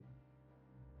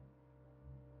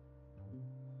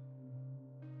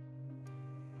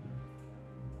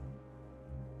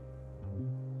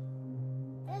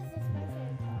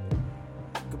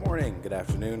morning, good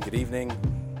afternoon, good evening,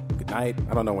 good night.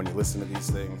 I don't know when you listen to these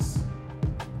things.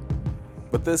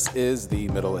 But this is the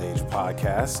Middle Age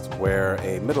Podcast, where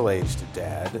a middle-aged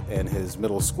dad and his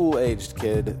middle school-aged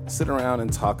kid sit around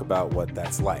and talk about what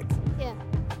that's like. Yeah.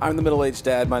 I'm the middle-aged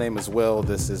dad. My name is Will.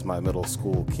 This is my middle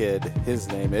school kid. His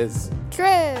name is...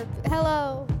 Trip.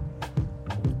 Hello.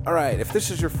 All right, if this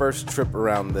is your first trip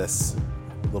around this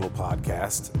little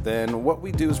podcast, then what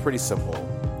we do is pretty simple.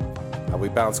 We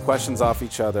bounce questions off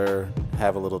each other,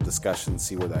 have a little discussion,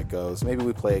 see where that goes. Maybe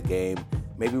we play a game.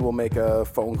 Maybe we'll make a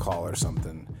phone call or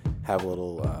something. Have a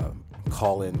little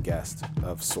call-in guest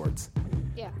of sorts.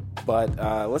 Yeah. But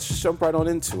let's just jump right on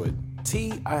into it.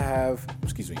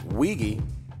 Weegie,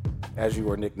 as you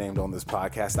were nicknamed on this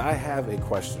podcast, I have a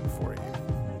question for you.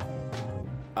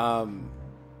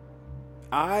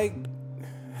 I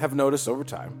have noticed over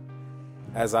time,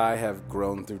 as I have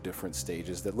grown through different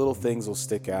stages, that little things will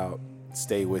stick out,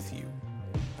 stay with you.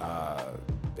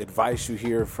 Advice you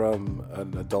hear from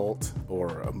an adult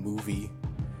or a movie,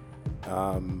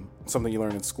 something you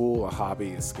learn in school, a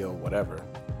hobby, a skill, whatever.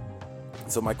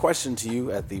 So my question to you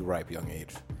at the ripe young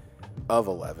age of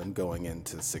 11, going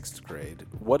into 6th grade,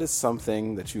 what is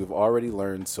something that you have already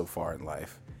learned so far in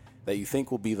life that you think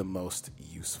will be the most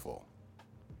useful?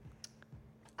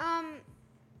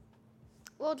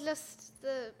 Well, just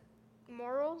the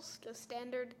morals, the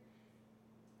standard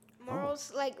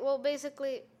morals.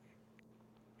 Basically,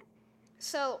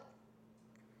 so,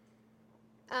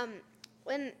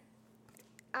 when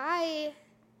I,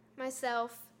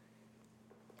 myself,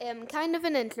 am kind of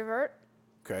an introvert.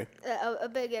 Okay. A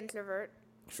big introvert.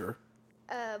 Sure.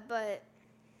 But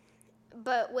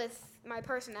with my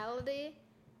personality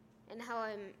and how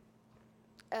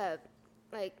I'm,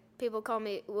 people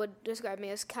would describe me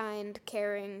as kind,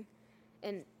 caring,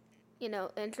 and,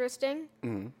 interesting.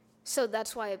 Mm-hmm. So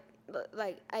that's why,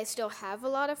 I still have a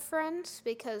lot of friends,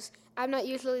 because I'm not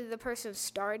usually the person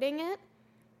starting it,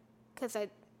 because I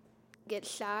get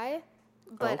shy,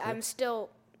 but okay. I'm still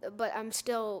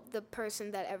the person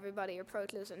that everybody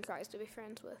approaches and tries to be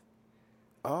friends with.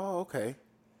 Oh, okay.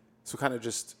 So kind of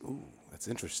just, that's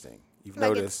interesting. You've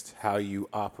noticed how you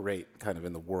operate kind of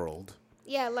in the world.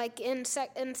 Yeah, in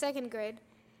 2nd grade,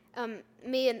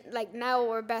 me and, now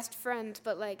we're best friends,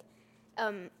 but,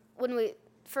 when we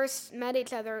first met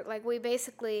each other, we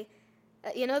basically,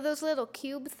 those little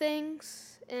cube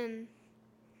things in,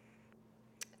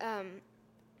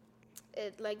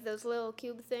 those little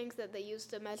cube things that they use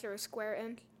to measure a square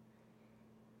inch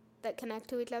that connect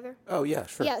to each other? Oh, yeah,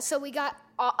 sure. Yeah, so we got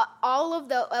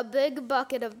a big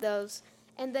bucket of those,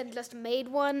 and then just made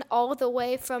one all the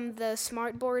way from the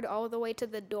smart board all the way to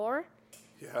the door.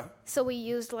 Yeah. So we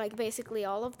used, basically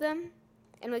all of them,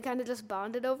 and we kind of just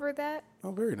bonded over that.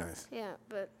 Oh, very nice. Yeah,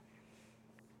 but...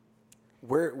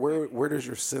 Where does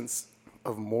your sense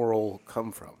of moral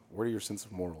come from? Where do your sense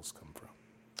of morals come from?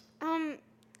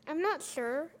 I'm not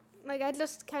sure. I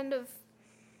just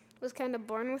was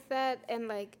born with that,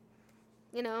 and,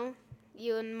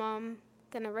 you and Mom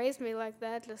kind of raised me like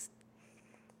that, just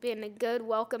being a good,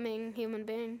 welcoming human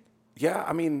being. Yeah,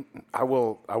 I mean, I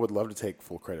would love to take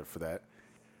full credit for that.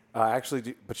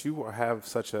 But you have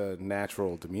such a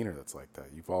natural demeanor that's like that.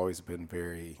 You've always been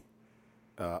very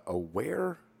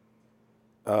aware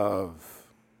of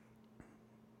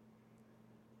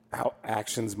how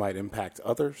actions might impact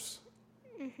others.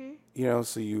 Mm-hmm.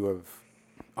 So you have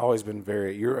always been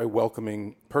you're a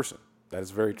welcoming person. That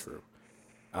is very true.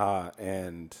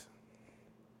 And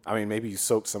I mean, maybe you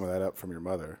soaked some of that up from your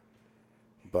mother,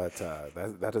 but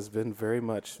that has been very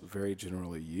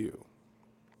generally you.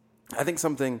 I think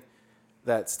something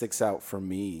that sticks out for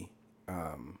me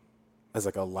as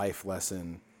a life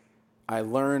lesson, I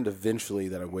learned eventually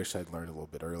that I wish I'd learned a little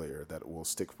bit earlier, that will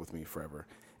stick with me forever,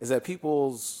 is that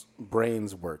people's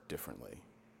brains work differently.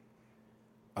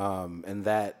 And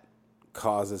that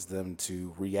causes them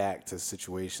to react to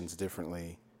situations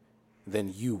differently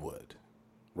than you would,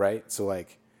 right? So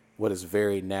what is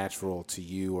very natural to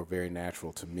you or very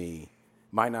natural to me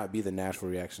might not be the natural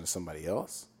reaction to somebody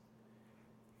else.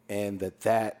 And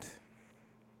that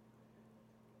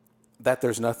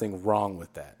there's nothing wrong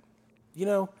with that.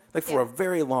 For a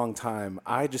very long time,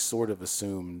 I just sort of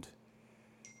assumed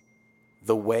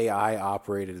the way I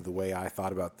operated, the way I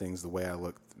thought about things, the way I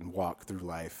looked and walked through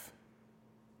life,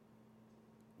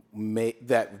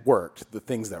 that worked, the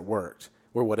things that worked,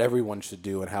 were what everyone should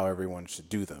do and how everyone should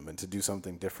do them. And to do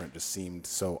something different just seemed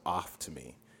so off to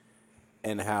me.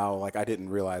 And how, I didn't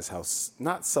realize how,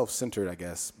 not self-centered, I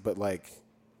guess, but,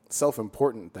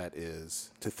 self-important that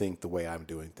is to think the way I'm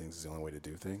doing things is the only way to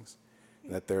do things.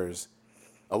 And that there's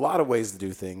a lot of ways to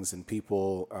do things, and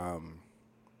people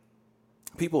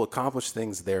people accomplish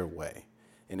things their way.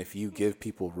 And if you give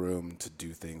people room to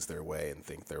do things their way and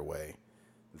think their way,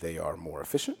 they are more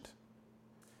efficient.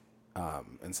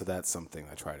 And so that's something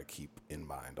I try to keep in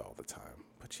mind all the time.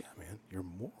 But yeah, man, your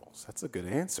morals, that's a good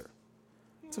answer.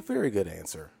 It's a very good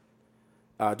answer.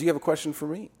 Do you have a question for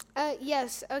me?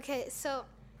 Yes. Okay, so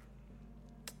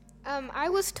I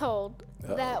was told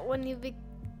that when you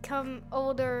become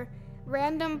older,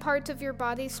 random parts of your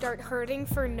body start hurting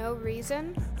for no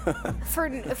reason.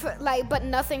 But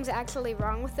nothing's actually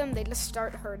wrong with them. They just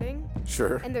start hurting.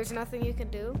 Sure. And there's nothing you can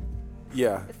do.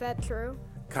 Yeah. Is that true?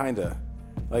 Kinda.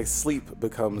 Like sleep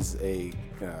becomes a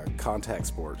contact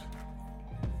sport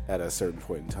at a certain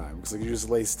point in time. Because like, you just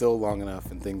lay still long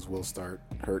enough and things will start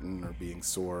hurting or being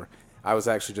sore. I was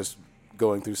actually just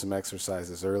going through some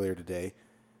exercises earlier today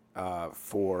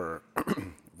for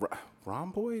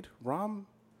rhomboid?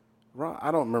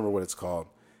 I don't remember what it's called.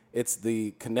 It's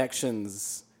the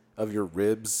connections of your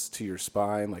ribs to your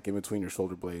spine, like in between your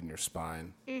shoulder blade and your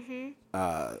spine.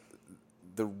 Mm-hmm.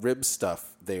 The rib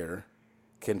stuff there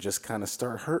can just kind of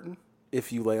start hurting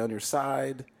if you lay on your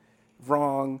side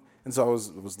wrong. And so I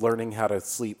was learning how to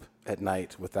sleep at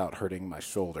night without hurting my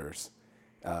shoulders.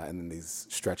 And then these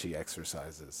stretchy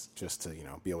exercises just to,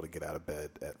 be able to get out of bed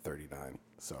at 39.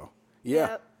 So, yeah.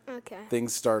 Yep. Okay.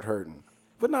 Things start hurting.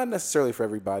 But not necessarily for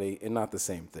everybody and not the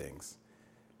same things.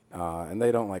 And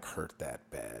they don't hurt that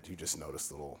bad. You just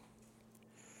notice little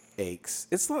aches.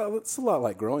 It's a lot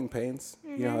like growing pains.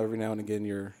 Mm-hmm. You know how every now and again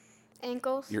your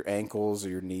ankles or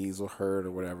your knees will hurt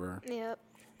or whatever. Yep.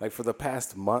 Like for the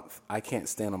past month, I can't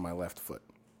stand on my left foot.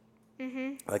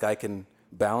 Mm-hmm. Like I can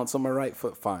balance on my right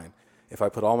foot fine. If I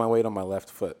put all my weight on my left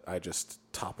foot, I just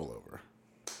topple over.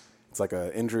 It's like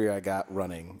an injury I got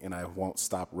running, and I won't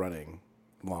stop running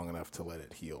long enough to let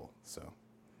it heal. So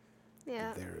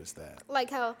yeah, there is that.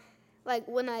 Like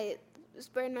when I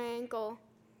sprained my ankle,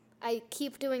 I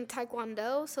keep doing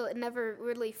taekwondo, so it never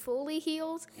really fully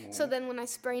heals. Mm. So then when I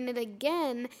sprain it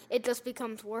again, it just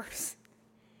becomes worse.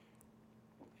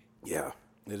 Yeah,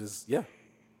 it is. Yeah.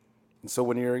 And so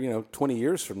when you're, 20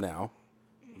 years from now,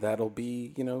 that'll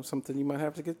be, something you might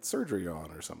have to get surgery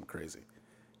on or something crazy.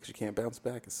 Because you can't bounce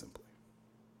back as simply.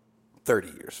 30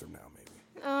 years from now, maybe.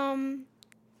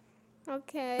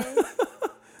 Okay.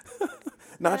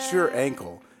 Not your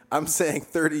ankle. I'm saying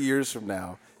 30 years from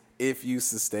now, if you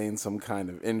sustain some kind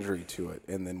of injury to it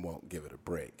and then won't give it a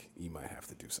break, you might have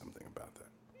to do something about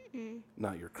that. Mm.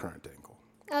 Not your current ankle.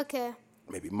 Okay.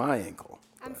 Maybe my ankle.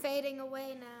 I'm fading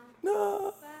away now.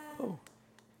 No. Bye. All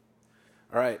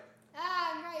right.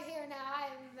 I'm right here now. I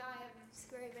am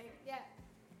screaming. Yeah.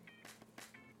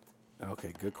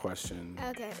 Okay, good question.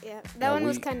 Okay, yeah. That one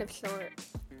was kind of short.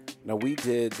 No, we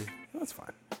did. That's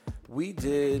fine. We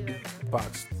did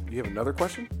box. You have another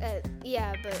question?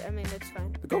 Yeah, but it's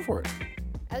fine. Go for it.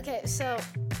 Okay, so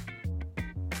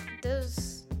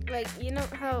does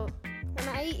how when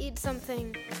I eat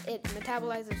something, it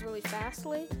metabolizes really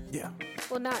fastly? Yeah.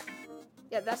 Well, not.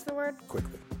 Yeah, that's the word.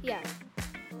 Quickly. Yeah.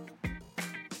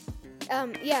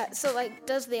 Yeah. So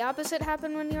does the opposite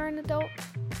happen when you're an adult?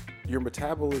 Your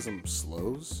metabolism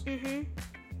slows.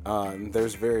 Mm-hmm.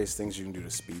 There's various things you can do to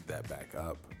speed that back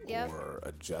up or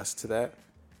adjust to that.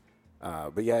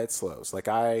 But yeah, it slows.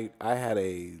 I had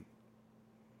a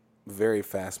very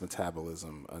fast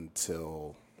metabolism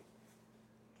until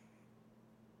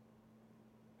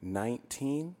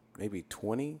 19, maybe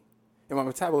 20. And my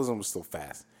metabolism was still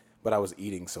fast, but I was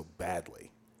eating so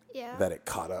badly that it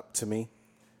caught up to me.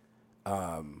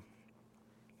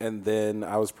 And then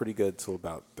I was pretty good till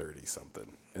about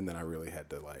 30-something. And then I really had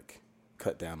to,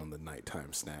 cut down on the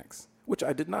nighttime snacks, which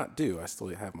I did not do. I still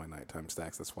have my nighttime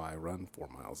snacks. That's why I run 4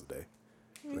 miles a day.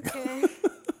 Okay.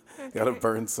 Got to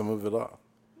burn some of it off.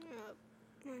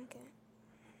 Okay.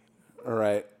 All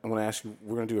right. I'm going to ask you,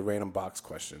 we're going to do a random box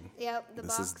question. Yep,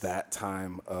 This is that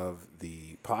time of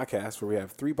the podcast where we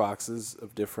have 3 boxes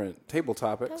of different table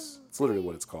topics. It's literally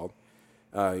what it's called.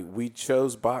 We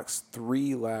chose box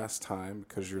 3 last time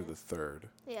because you're the third.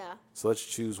 Yeah. So let's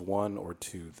choose 1 or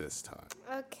 2 this time.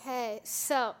 Okay,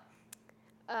 so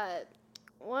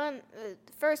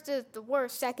first is the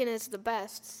worst, second is the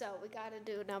best. So we got to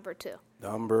do number 2.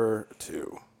 Number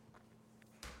 2.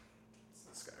 It's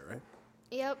this guy, right?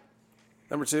 Yep.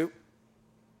 Number 2.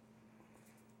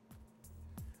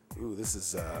 Ooh, this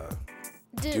is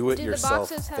do-it-yourself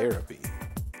therapy.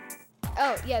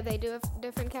 Oh, yeah, they do have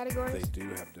different categories? They do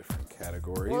have different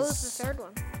categories. What was the third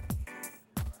one?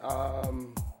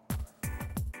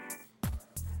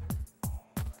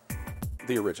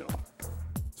 The original.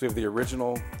 So we have the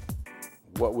original,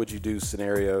 what would you do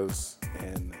scenarios,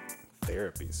 and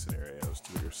therapy scenarios,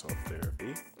 do-it-yourself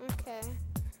therapy. Okay.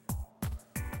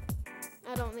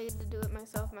 I don't need to do it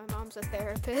myself. My mom's a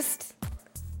therapist.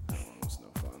 That one was no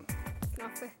fun. It's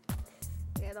not fair.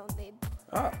 I don't need.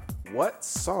 What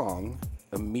song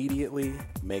immediately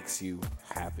makes you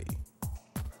happy?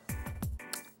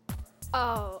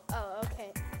 Oh,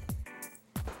 okay.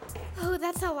 Oh,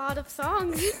 that's a lot of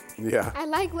songs. Yeah. I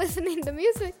like listening to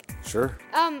music. Sure.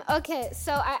 Okay,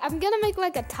 so I'm gonna make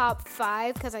like a top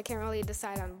 5 because I can't really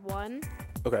decide on one.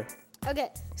 Okay.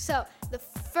 Okay, so the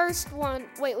first one.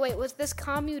 Wait, was this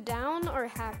calm you down or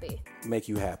happy? Make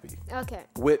you happy. Okay.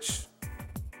 Which,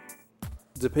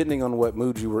 depending on what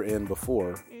mood you were in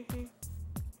before,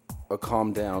 a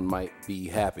calm down might be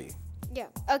happy. Yeah.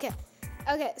 Okay.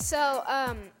 So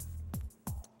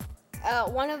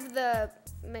one of the,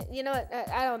 you know what?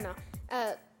 I don't know.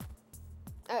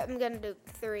 I'm gonna do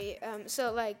 3.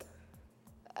 So like,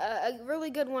 a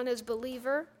really good one is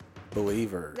Believer.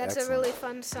 Believer. That's Excellent. a really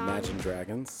fun song. Imagine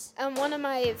Dragons. One of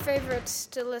my favorites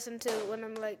to listen to when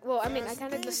I'm like, well, I mean, I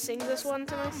kind of just sing this one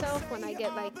to myself when I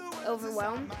get like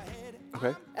overwhelmed.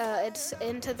 Okay. It's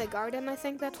Into the Garden, I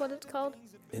think that's what it's called.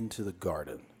 Into the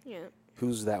Garden. Yeah.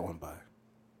 Who's that one by?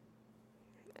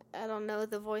 I don't know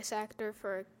the voice actor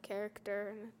for a character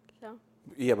in the show.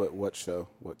 Yeah, but what show?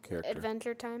 What character?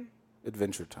 Adventure Time.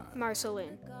 Adventure Time.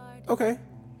 Marceline. Okay.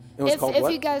 It was called if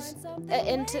what? you guys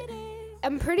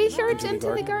I'm pretty sure it's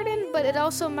Into the Garden, but it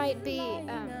also might be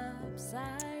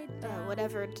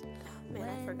whatever. Man,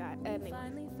 I forgot. Anyway.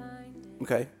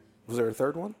 Okay. Was there a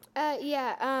third one?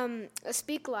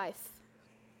 Speak Life.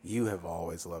 You have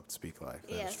always loved Speak Life.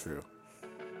 That is Yeah. true.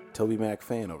 Toby Mac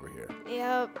fan over here.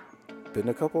 Yep. Been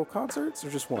to a couple of concerts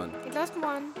or just one? Just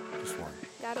one. Just one.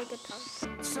 Got a guitar.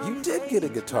 You did get a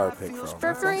guitar pick from. For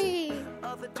That's free.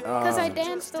 Because I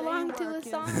danced along to the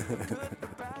song.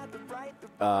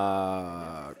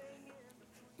 awesome.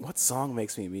 What song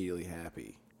makes me immediately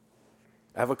happy?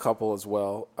 I have a couple as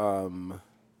well.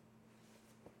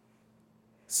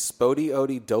 Spody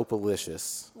Odie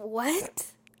Dopalicious.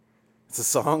 What? It's a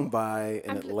song by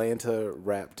an Atlanta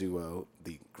rap duo,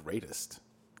 the greatest.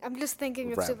 I'm just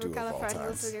thinking of Rap duo of all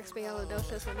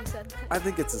supercalifragilisticexpialidocious when you said that. I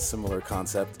think it's a similar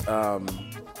concept.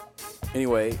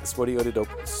 Anyway, Spody Odie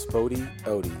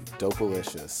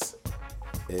Dopalicious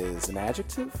is an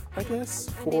adjective, I guess,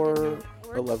 for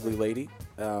a lovely lady.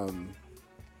 So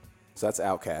that's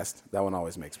Outcast. That one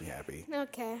always makes me happy.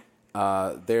 Okay.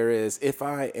 There is If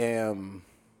I Am...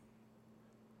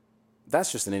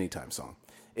 That's just an anytime song.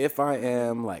 If I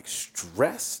am, like,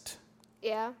 stressed...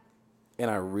 Yeah. and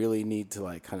I really need to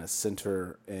like kind of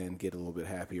center and get a little bit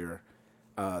happier,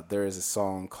 there is a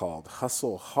song called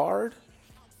Hustle Hard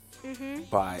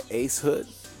by Ace Hood.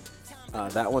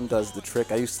 That one does the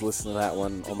trick. I used to listen to that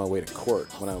one on my way to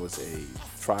court when I was a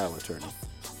trial attorney,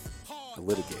 a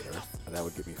litigator. And that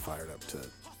would get me fired up to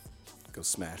go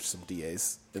smash some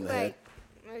DAs in the head.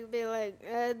 I'd be like,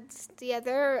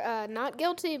 they're not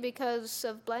guilty because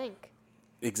of blank.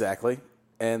 Exactly.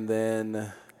 And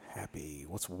then... happy.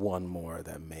 What's one more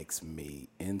that makes me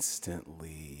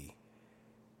instantly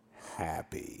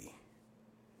happy?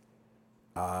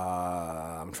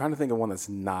 I'm trying to think of one that's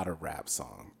not a rap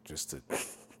song, just to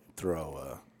throw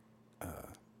a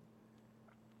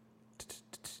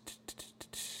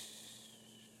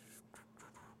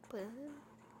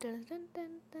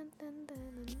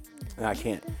I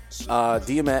can't.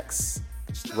 DMX,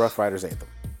 Rough Riders Anthem.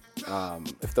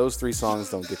 If those 3 songs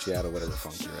don't get you out of whatever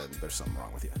funk you're in, there's something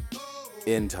wrong with you.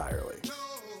 Entirely.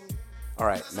 All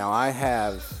right, now I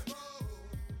have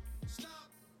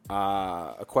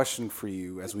a question for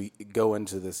you as we go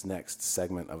into this next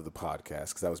segment of the podcast,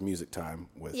 because that was music time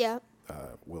with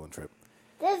Will and Trip.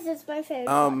 This is my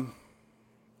favorite.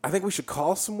 I think we should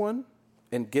call someone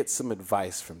and get some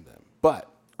advice from them. But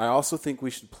I also think we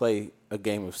should play a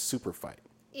game of Super Fight.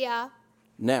 Yeah.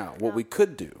 Now, what we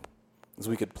could do is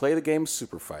we could play the game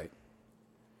Super Fight,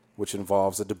 which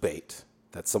involves a debate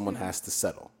that someone has to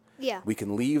settle. Yeah. We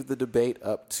can leave the debate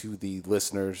up to the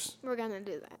listeners. We're going to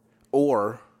do that.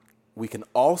 Or we can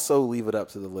also leave it up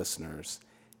to the listeners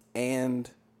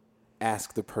and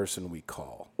ask the person we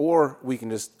call. Or we can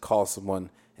just call someone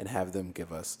and have them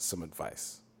give us some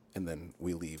advice. And then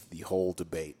we leave the whole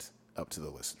debate up to the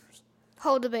listeners.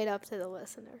 Whole debate up to the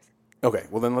listeners. Okay,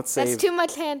 well then let's save... That's too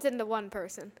much hands into one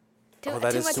person.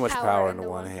 That is too much power into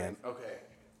one hand. Okay.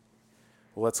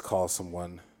 Well, let's call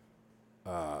someone.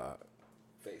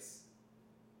 Face.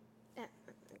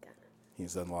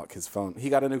 He's unlocked his phone. He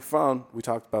got a new phone. We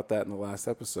talked about that in the last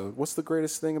episode. What's the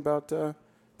greatest thing about the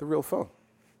real phone?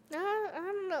 I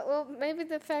don't know. Well, maybe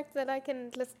the fact that I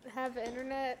can just have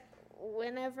internet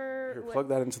whenever. Here, plug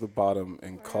that into the bottom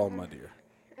and call my dear.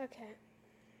 Okay.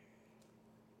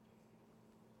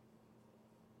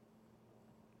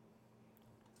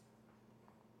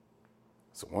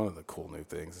 So one of the cool new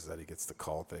things is that he gets to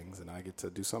call things, and I get to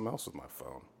do something else with my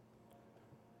phone.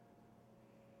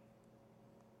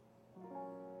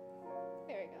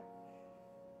 There we go.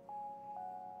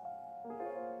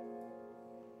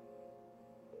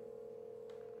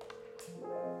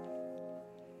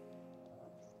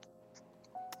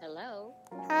 Hello.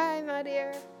 Hi, my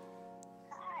dear.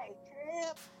 Hi,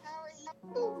 Trip. How are you?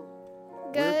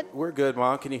 Good. We're good,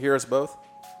 Mom. Can you hear us both?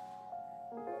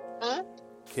 Huh?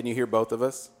 Can you hear both of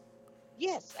us?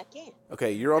 Yes, I can.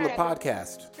 Okay, you're on the Alright.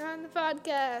 podcast. You're on the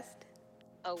podcast.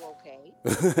 Oh,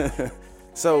 okay.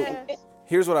 So Yeah.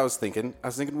 here's what I was thinking. I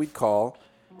was thinking we'd call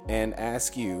and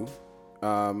ask you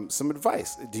some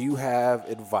advice. Do you have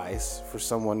advice for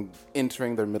someone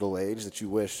entering their middle age that you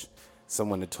wish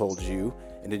someone had told you?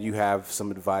 And did you have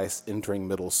some advice entering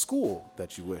middle school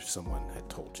that you wish someone had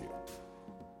told you?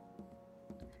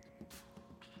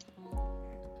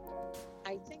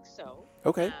 I think so.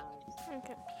 Okay.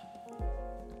 Okay.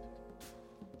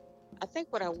 I think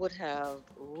what I would have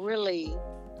really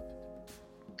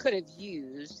could have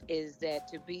used is that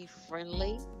to be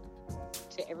friendly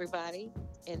to everybody,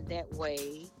 and that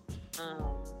way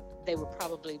they would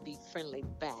probably be friendly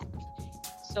back.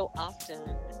 So often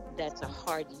that's a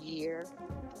hard year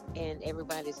and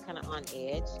everybody's kind of on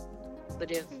edge.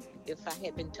 But if I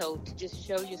had been told to just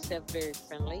show yourself very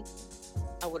friendly,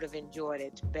 I would have enjoyed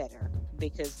it better,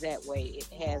 because that way it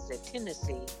has a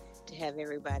tendency to have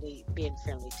everybody being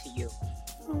friendly to you.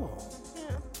 Oh.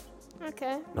 Yeah.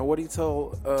 Okay. Now, what do you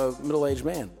tell a middle-aged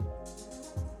man?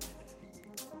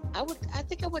 I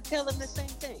think I would tell them the same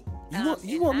thing.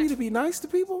 You want me to be nice to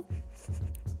people?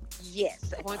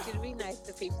 Yes, I want you to be nice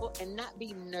to people and not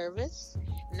be nervous.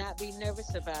 Not be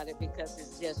nervous about it, because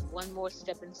it's just one more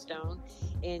stepping stone,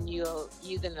 and you're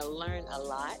gonna learn a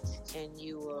lot, and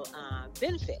you will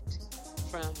benefit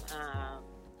from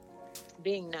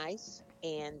being nice.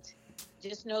 And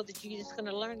just know that you're just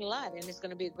gonna learn a lot, and it's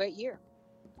gonna be a great year.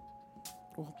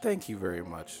 Well, thank you very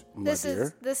much, my This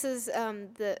dear. is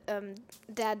the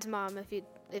Dad's mom. If you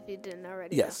didn't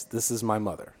already. Yes, this is my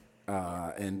mother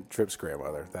and Trip's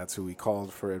grandmother. That's who we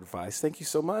called for advice. Thank you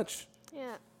so much. Know.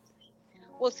 Yeah.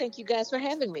 Well, thank you guys for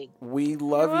having me, We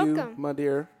love you, welcome. my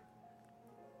dear.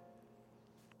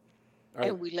 All right,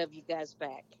 and we love you guys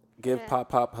back. give Yeah.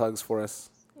 Pop hugs for us.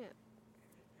 Yeah.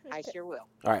 I sure will.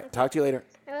 All right, talk to you later.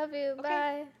 I love you.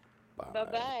 Okay. Bye.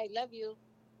 Bye-bye. Love you.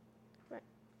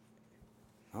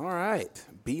 All right,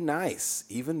 be nice.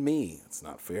 Even me. It's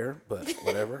not fair, but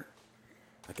whatever.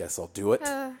 I guess I'll do it.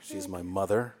 She's my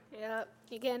mother. Yep.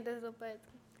 You can't disobey.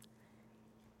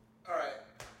 All right.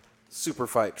 Super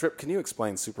fight. Trip, can you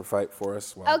explain super fight for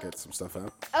us while I Okay. get some stuff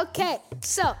out? Okay,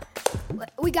 so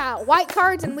we got white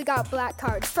cards and we got black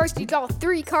cards. First, you draw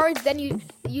 3 cards, then you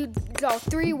draw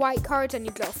 3 white cards and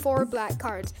you draw 4 black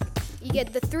cards. You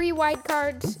get the 3 white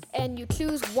cards and you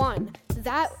choose one.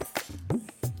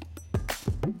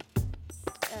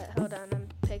 Hold on, I'm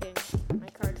picking my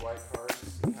cards. White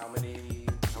cards. How many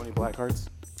black cards?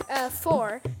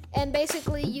 4, and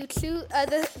basically you choose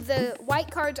the white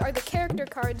cards are the character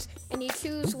cards, and you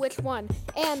choose which one.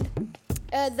 And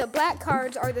the black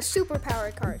cards are the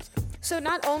superpower cards. So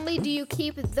not only do you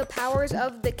keep the powers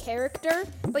of the character,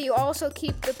 but you also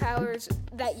keep the powers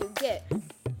that you get.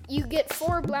 You get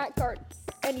 4 black cards,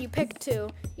 and you pick 2.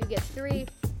 You get 3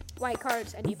 white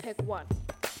cards, and you pick 1.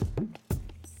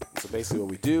 So basically what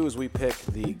we do is we pick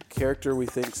the character we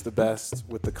think's the best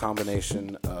with the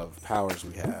combination of powers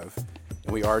we have.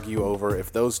 And we argue over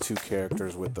if those 2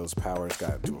 characters with those powers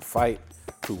got into a fight,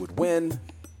 who would win.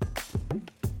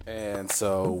 And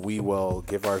so we will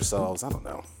give ourselves, I don't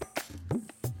know,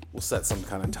 we'll set some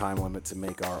kind of time limit to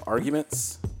make our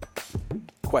arguments.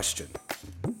 Question.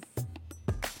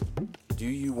 Do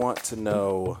you want to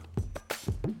know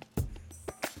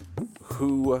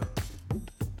who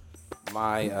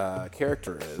my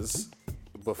character is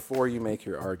before you make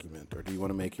your argument, or do you want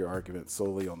to make your argument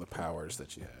solely on the powers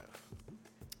that you have?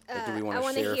 Or do we want I to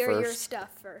want to share hear your first? stuff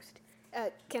first.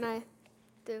 Can I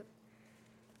do?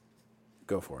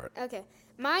 Go for it. Okay.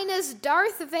 Mine is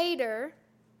Darth Vader.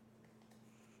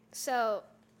 So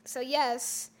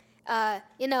yes, guy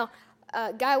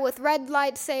with red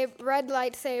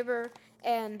lightsaber,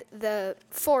 and the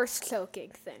force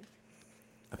choking thing.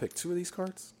 I picked 2 of these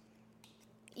cards.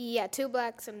 Yeah, 2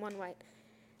 blacks and 1 white.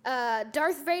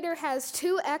 Darth Vader has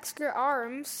 2 extra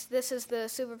arms. This is the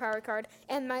superpower card.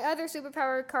 And my other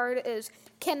superpower card is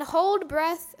can hold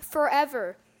breath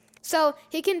forever. So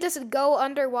he can just go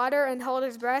underwater and hold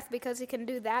his breath, because he can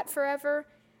do that forever.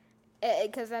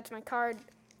 Because that's my card.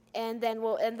 And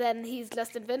then he's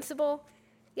just invincible.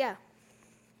 Yeah.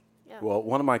 Well,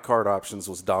 one of my card options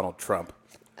was Donald Trump.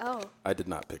 Oh. I did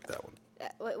not pick that one.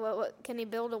 What? Can he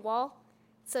build a wall?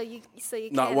 So you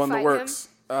Not can't one fight that works.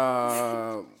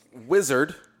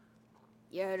 Wizard.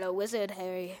 You're the wizard,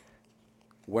 Harry.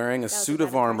 Wearing a was suit a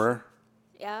of bad armor.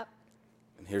 Yep.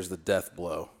 And here's the death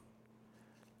blow.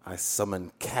 I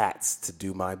summon cats to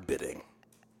do my bidding.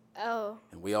 Oh.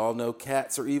 And we all know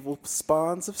cats are evil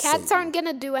spawns of Cats Satan. aren't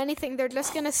gonna do anything. They're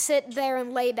just gonna sit there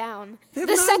and lay down. They have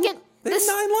 9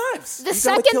 lives. The You gotta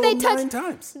second kill they them touch 9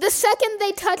 times. the second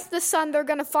they touch the sun, they're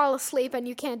gonna fall asleep, and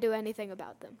you can't do anything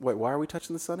about them. Wait, why are we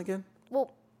touching the sun again?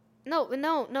 Well, no,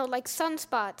 like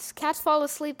sunspots. Cats fall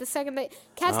asleep the second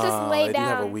cats just lay they down.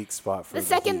 do have a weak spot for the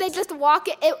second they heat. just walk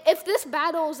it. If this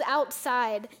battle's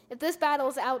outside,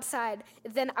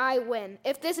 then I win.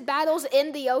 If this battle's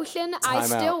in the ocean, I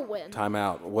still win. Time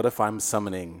out. What if I'm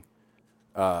summoning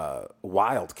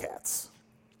wildcats?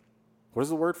 What is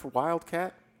the word for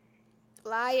wildcat?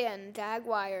 Lion,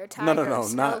 jaguar, tiger,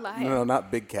 snow lion. No,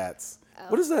 not big cats.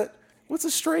 What is that? What's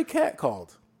a stray cat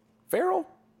called? Feral?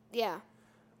 Yeah.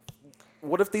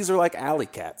 What if these are like alley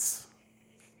cats?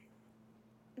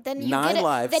 Then you 9 get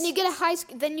lives.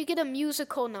 Then you get a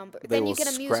musical number. They then will you get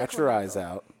a musical scratch your eyes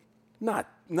number. out.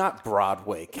 Not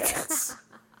Broadway cats.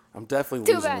 I'm definitely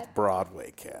Too losing bad. with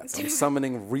Broadway cats. I'm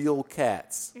summoning real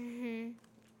cats. Mm-hmm.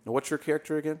 Now, what's your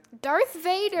character again? Darth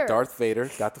Vader. Darth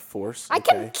Vader. Got the Force. I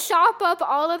can chop up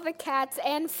all of the cats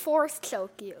and force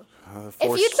choke you.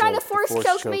 If you try to force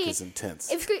choke me, is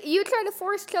intense. If you try to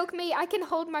force choke me, I can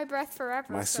hold my breath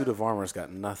forever. My suit of armor's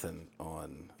got nothing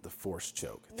on the Force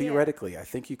choke. Theoretically, I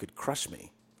think you could crush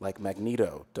me like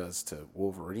Magneto does to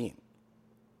Wolverine.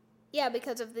 Yeah,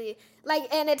 because of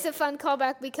and it's a fun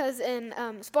callback because in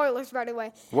spoilers, by the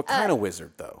way. What kind of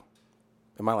wizard though?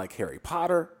 Am I like Harry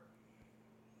Potter?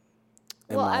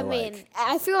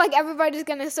 I feel like everybody's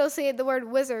gonna associate the word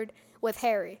wizard with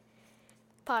Harry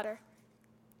Potter.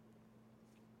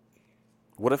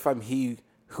 What if I'm he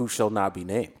who shall not be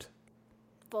named?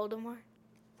 Voldemort.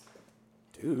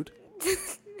 Dude.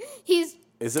 He's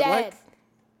dead.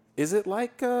 Is it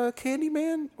like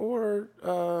Candyman or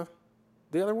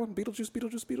the other one?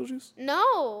 Beetlejuice?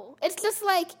 No. It's just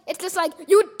like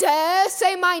you dare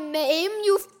say my name,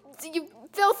 you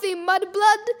filthy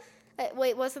mudblood.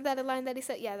 Wait, wasn't that a line that he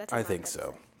said? Yeah, that's. I think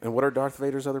so. And what are Darth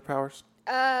Vader's other powers?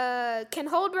 Can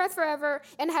hold breath forever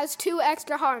and has 2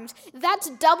 extra arms. That's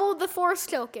double the force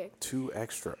choking. 2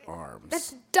 extra arms.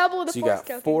 That's double the so you force got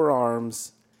choking. 4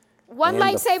 arms. 1 and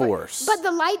lightsaber. The force. But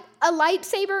a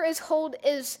lightsaber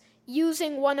is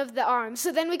using one of the arms.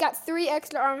 So then we got 3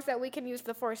 extra arms that we can use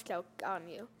the force choke on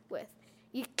you with.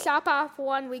 You chop off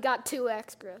 1, we got 2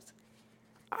 extras.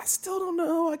 I still don't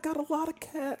know. I got a lot of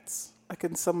cats. I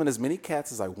can summon as many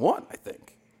cats as I want, I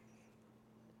think.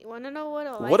 You want to know what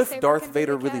a lightsaber What if Darth can do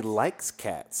Vader to really cats? likes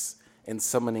cats and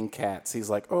summoning cats? He's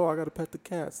like, oh, I got to pet the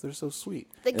cats. They're so sweet.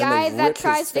 The And then guy they that rip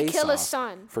tries to face kill his off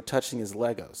son. for touching his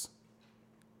Legos.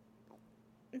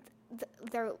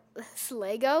 They're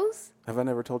Legos? Have I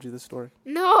never told you this story?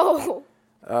 No.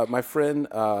 My friend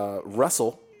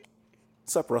Russell,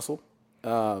 what's up, Russell,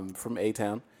 from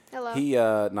A-Town. Hello. He,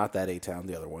 not that A-Town,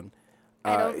 the other one. He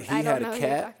I don't had know a who you're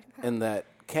cat, talking about. and that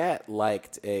cat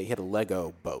he had a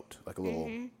Lego boat, like a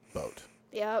little boat.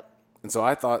 Yep. And so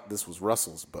I thought this was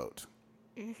Russell's boat.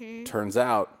 Turns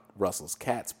out, Russell's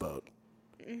cat's boat.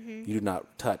 You do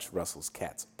not touch Russell's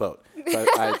cat's boat. So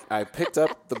I picked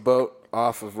up the boat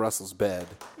off of Russell's bed,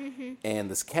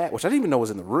 and this cat, which I didn't even know was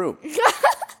in the room,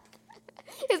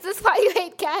 Is this why you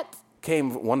hate cats?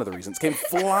 one of the reasons, came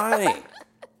flying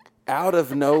out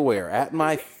of nowhere at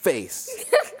my face,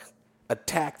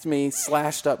 attacked me,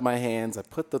 slashed up my hands. I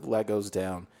put the Legos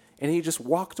down, and he just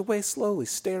walked away slowly,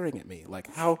 staring at me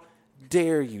like, how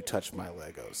dare you touch my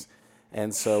Legos?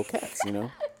 And so cats, I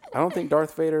don't think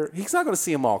Darth Vader, he's not going to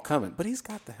see them all coming, but he's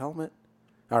got the helmet.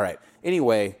 All right.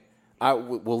 Anyway,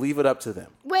 we'll leave it up to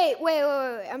them. Wait.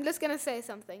 I'm just going to say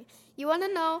something. You want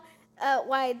to know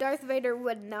why Darth Vader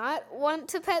would not want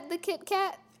to pet the Kit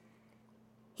Kat?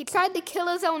 He tried to kill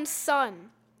his own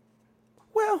son.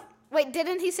 Well, Wait,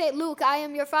 didn't he say, Luke, I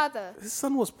am your father? his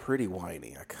son was pretty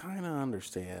whiny. I kind of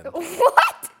understand.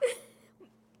 What?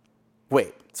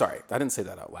 Wait, sorry. I didn't say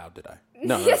that out loud, did I?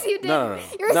 No. Yes, you did. No.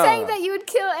 You were saying that you would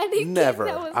kill any Never.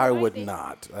 kid that was I would whiny.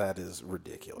 not. That is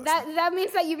ridiculous. That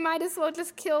means that you might as well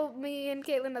just kill me and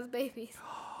Caitlin as babies.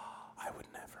 I would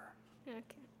never. Okay,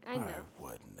 I know. I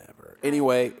would never.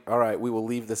 Anyway, all right. We will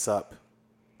leave this up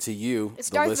to you, It's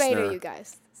the Darth listener. Vader, you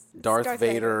guys. It's Darth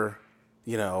Vader,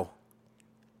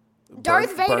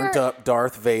 Darth Vader. burnt up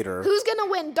Darth Vader. Who's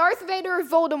gonna win, Darth Vader or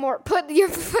Voldemort? Put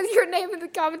your name in the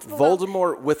comments below.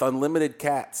 Voldemort with unlimited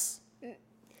cats.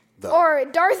 though. Or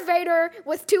Darth Vader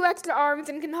with 2 extra arms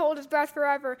and can hold his breath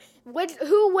forever.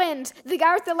 Who wins? The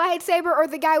guy with the lightsaber or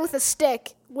the guy with a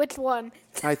stick? Which one?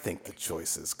 I think the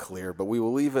choice is clear, but we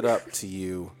will leave it up to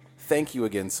you. Thank you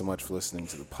again so much for listening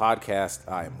to the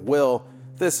podcast. I am Will.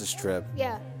 This is Trip.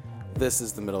 Yeah. This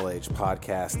is the Middle Age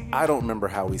Podcast. I don't remember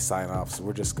how we sign off, so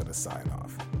we're just going to sign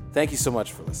off. Thank you so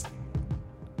much for listening.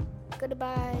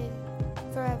 Goodbye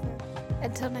forever.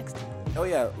 Until next time. Oh,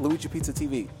 yeah, Luigi Pizza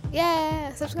TV.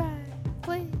 Yeah, subscribe.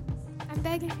 Please. I'm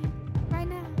begging you.